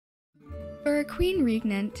a queen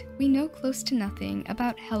regnant, we know close to nothing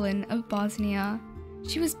about Helen of Bosnia.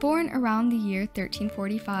 She was born around the year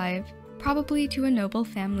 1345, probably to a noble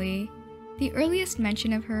family. The earliest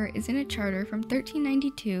mention of her is in a charter from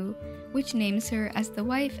 1392, which names her as the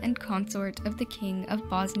wife and consort of the King of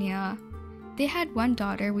Bosnia. They had one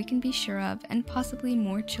daughter we can be sure of, and possibly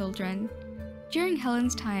more children. During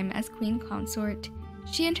Helen's time as queen consort,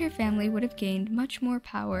 she and her family would have gained much more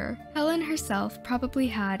power. Helen herself probably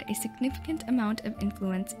had a significant amount of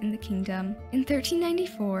influence in the kingdom. In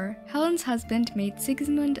 1394, Helen's husband made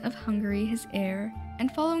Sigismund of Hungary his heir,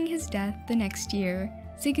 and following his death the next year,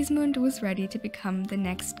 Sigismund was ready to become the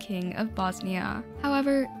next king of Bosnia.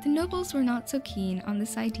 However, the nobles were not so keen on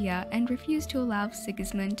this idea and refused to allow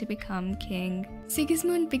Sigismund to become king.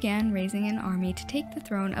 Sigismund began raising an army to take the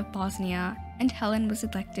throne of Bosnia, and Helen was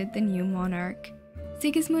elected the new monarch.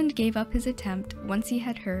 Sigismund gave up his attempt once he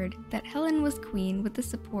had heard that Helen was queen with the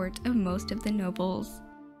support of most of the nobles.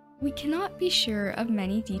 We cannot be sure of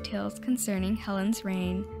many details concerning Helen's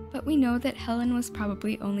reign, but we know that Helen was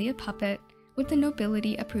probably only a puppet, with the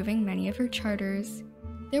nobility approving many of her charters.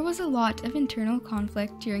 There was a lot of internal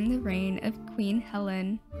conflict during the reign of Queen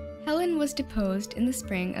Helen. Helen was deposed in the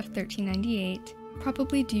spring of 1398,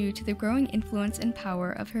 probably due to the growing influence and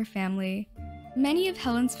power of her family. Many of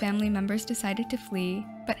Helen's family members decided to flee,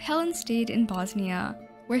 but Helen stayed in Bosnia,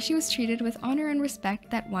 where she was treated with honor and respect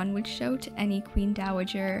that one would show to any queen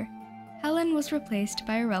dowager. Helen was replaced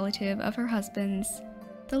by a relative of her husband's.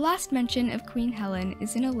 The last mention of Queen Helen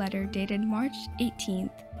is in a letter dated March 18,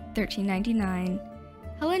 1399.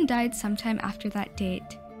 Helen died sometime after that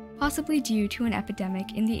date, possibly due to an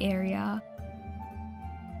epidemic in the area.